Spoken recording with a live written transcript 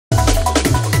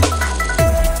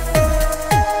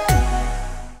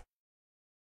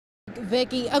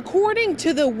Vicky, according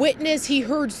to the witness, he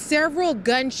heard several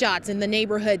gunshots in the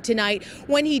neighborhood tonight.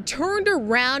 When he turned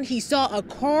around, he saw a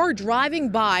car driving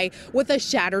by with a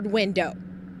shattered window.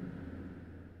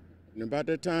 And about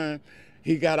that time,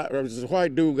 he got out, this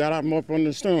white dude got out up on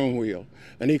the steering wheel,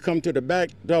 and he come to the back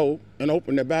door and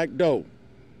opened the back door.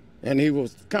 And he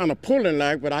was kind of pulling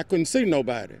like, but I couldn't see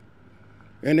nobody.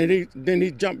 And then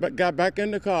he got back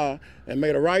in the car and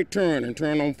made a right turn and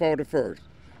turned on 41st.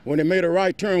 When he made a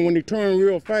right turn, when he turned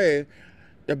real fast,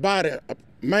 the body,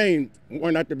 main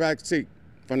went out the back seat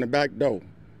from the back door,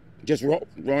 just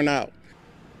run out.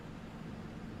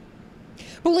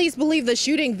 Police believe the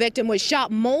shooting victim was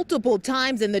shot multiple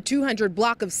times in the 200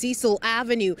 block of Cecil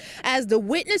Avenue. As the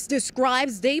witness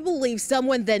describes, they believe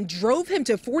someone then drove him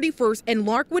to 41st and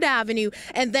Larkwood Avenue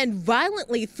and then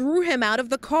violently threw him out of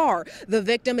the car. The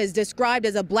victim is described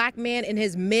as a black man in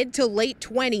his mid to late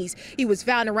 20s. He was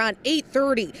found around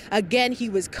 8:30. Again, he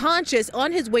was conscious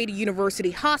on his way to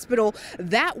University Hospital.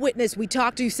 That witness we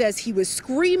talked to says he was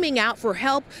screaming out for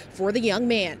help for the young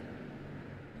man.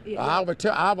 I was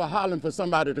hollering for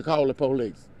somebody to call the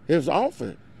police. It was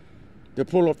awful to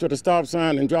pull up to the stop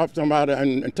sign and drop somebody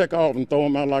and take off and throw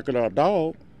him out like a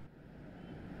dog.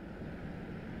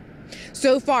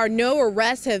 So far, no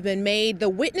arrests have been made. The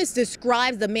witness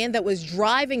describes the man that was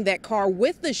driving that car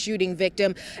with the shooting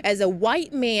victim as a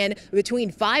white man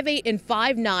between 5'8" and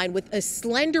 5'9" with a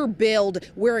slender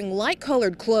build, wearing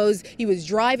light-colored clothes. He was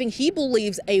driving, he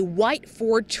believes, a white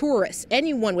Ford Taurus.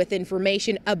 Anyone with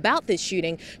information about this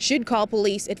shooting should call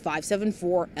police at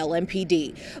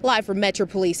 574-LMPD. Live from Metro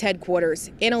Police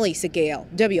Headquarters, Annalisa Gale,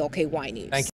 WLKY News.